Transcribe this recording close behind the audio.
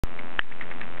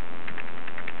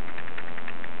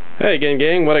Hey again,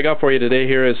 gang. What I got for you today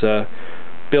here is a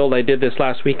build I did this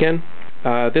last weekend.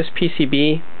 This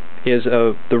PCB is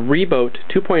the Rebote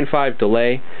 2.5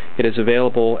 delay. It is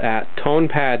available at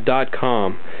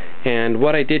tonepad.com, and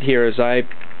what I did here is I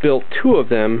built two of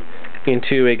them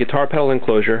into a guitar pedal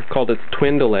enclosure, called it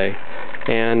twin delay,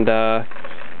 and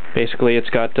basically it's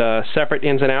got separate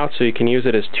ins and outs, so you can use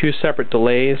it as two separate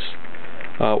delays,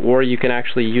 or you can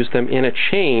actually use them in a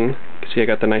chain. You can see I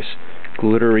got the nice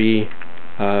glittery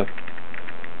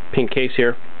pink case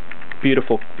here.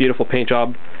 Beautiful, beautiful paint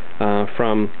job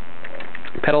from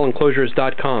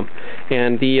pedalenclosures.com,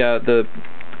 and the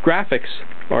graphics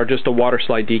are just a water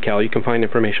slide decal. You can find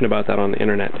information about that on the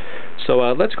internet. So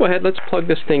let's go ahead, let's plug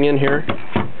this thing in here,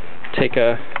 take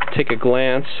a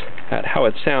glance at how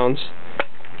it sounds.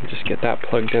 Just get that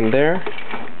plugged in there.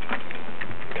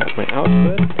 Got my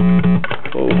output.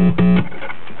 Oh.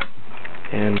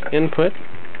 And input.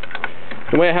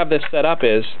 The way I have this set up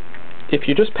is, if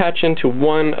you just patch into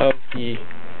one of the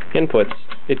inputs,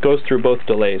 it goes through both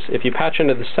delays. If you patch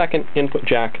into the second input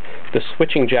jack, the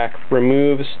switching jack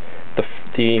removes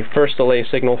the first delay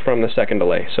signal from the second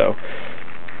delay. So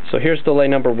here's delay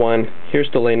number one, here's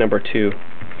delay number two,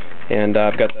 and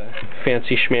I've got the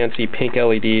fancy schmancy pink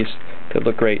LEDs that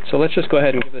look great. So let's just go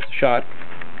ahead and give this a shot.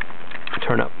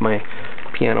 Turn up my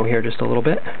piano here just a little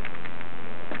bit.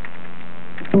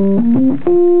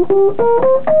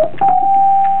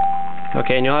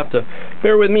 Okay, and you'll have to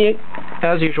bear with me.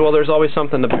 As usual, there's always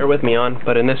something to bear with me on,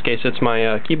 but in this case it's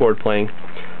my keyboard playing.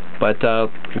 But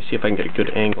let me see if I can get a good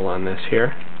angle on this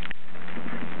here.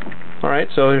 Alright,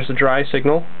 so there's the dry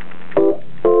signal.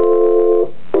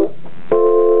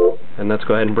 And let's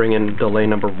go ahead and bring in delay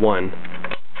number one.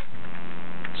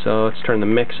 So let's turn the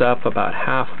mix up about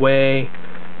halfway.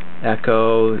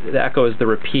 Echo. The echo is the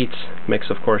repeats. Mix,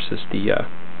 of course, is the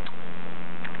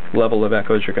level of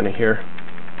echoes you're going to hear.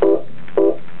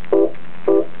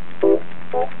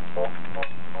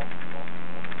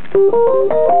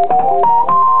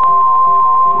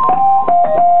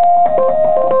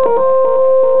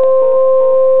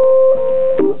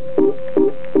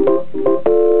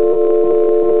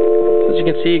 As you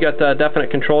can see, you got definite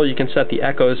control. You can set the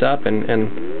echoes up and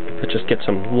just get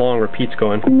some long repeats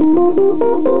going.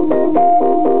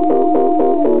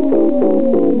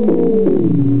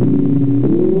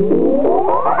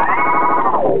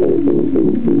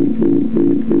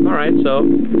 Alright, so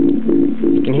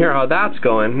you can hear how that's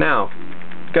going. Now,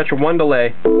 you've got your one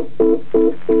delay.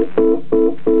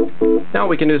 Now what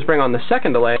we can do is bring on the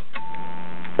second delay.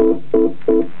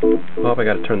 Oh, I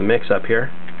got to turn the mix up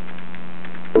here.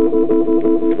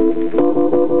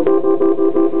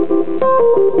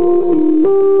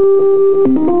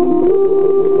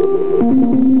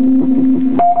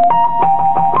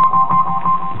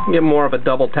 Get more of a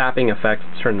double tapping effect.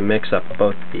 Let's turn the mix up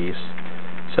both of these.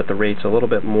 Set the rates a little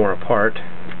bit more apart.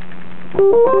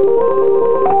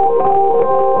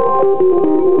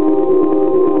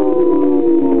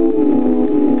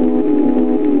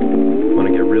 Want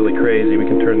to get really crazy, we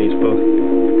can turn these both.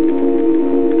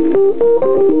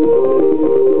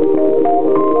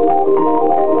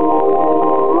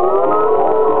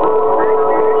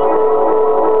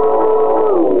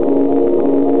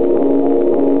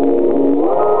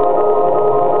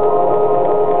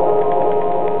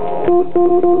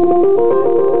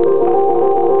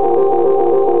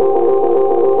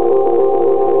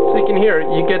 So you can hear,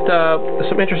 you get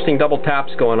some interesting double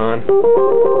taps going on.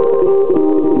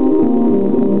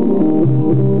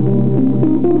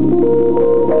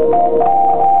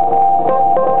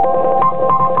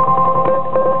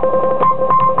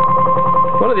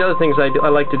 One of the other things I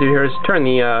like to do here is turn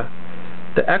the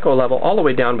echo level all the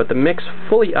way down, but the mix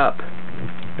fully up.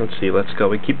 Let's see, let's go.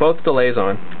 We keep both delays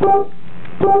on.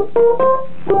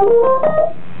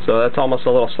 So that's almost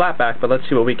a little slapback, but let's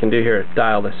see what we can do here to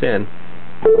dial this in.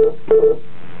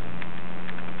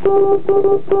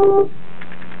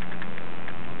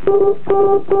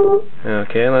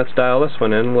 Okay, let's dial this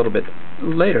one in a little bit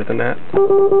later than that.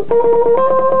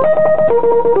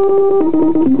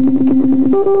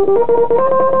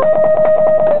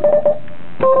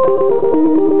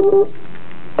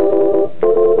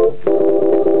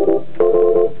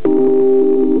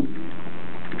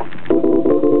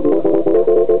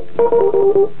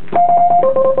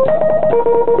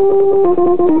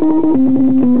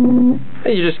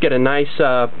 You just get a nice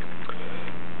kind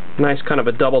of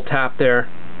a double tap there,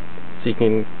 so you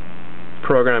can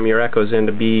program your echoes in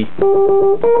to be.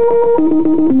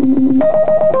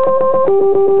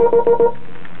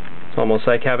 It's almost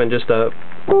like having just a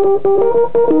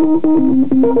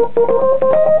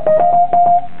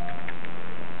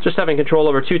just having control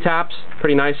over 2 taps,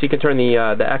 pretty nice. You can turn the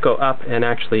echo up and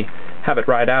actually have it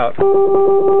ride out.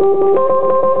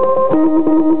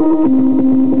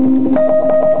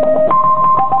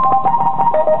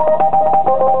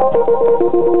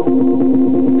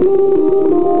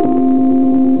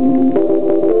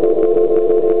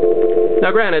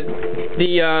 Now granted,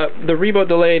 the Rebote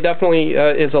delay definitely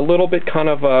is a little bit kind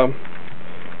of, I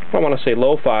don't want to say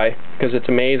lo-fi, because it's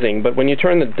amazing, but when you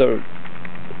turn the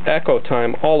echo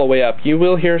time all the way up, you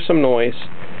will hear some noise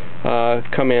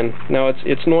come in. Now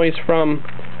it's noise from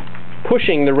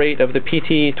pushing the rate of the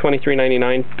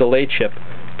PT2399 delay chip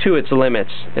to its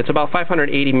limits. It's about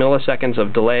 580 milliseconds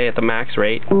of delay at the max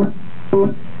rate.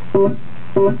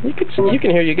 You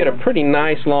can hear you get a pretty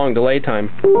nice long delay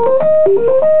time.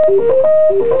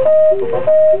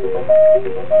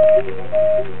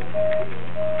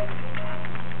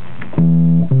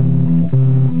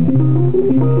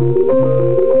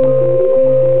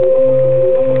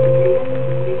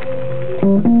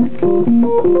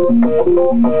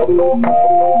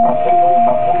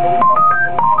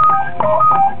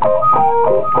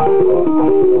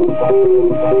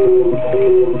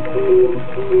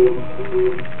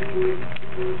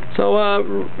 So,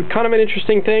 kind of an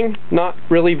interesting thing, not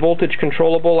really voltage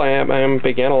controllable. I am a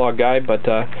big analog guy, but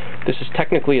this is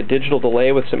technically a digital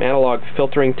delay with some analog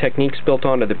filtering techniques built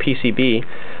onto the PCB.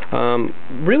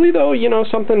 Really though, you know,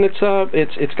 something that's,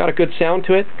 it's got a good sound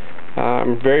to it.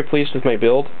 I'm very pleased with my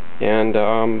build, and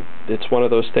it's one of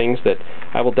those things that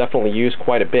I will definitely use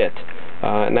quite a bit.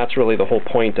 And that's really the whole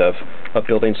point of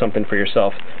building something for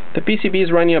yourself. The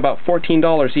PCBs run you about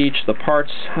 $14 each. The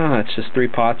parts, it's just 3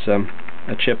 pots,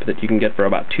 a chip that you can get for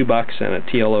about $2, and a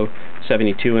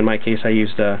TLO72. In my case, I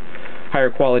used a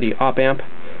higher quality op amp.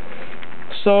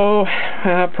 So,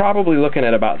 probably looking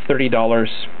at about $30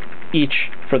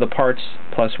 each for the parts,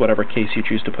 plus whatever case you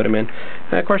choose to put them in.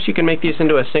 And of course, you can make these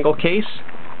into a single case,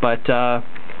 but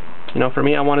you know, for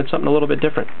me, I wanted something a little bit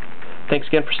different. Thanks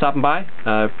again for stopping by.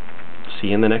 See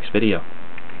you in the next video.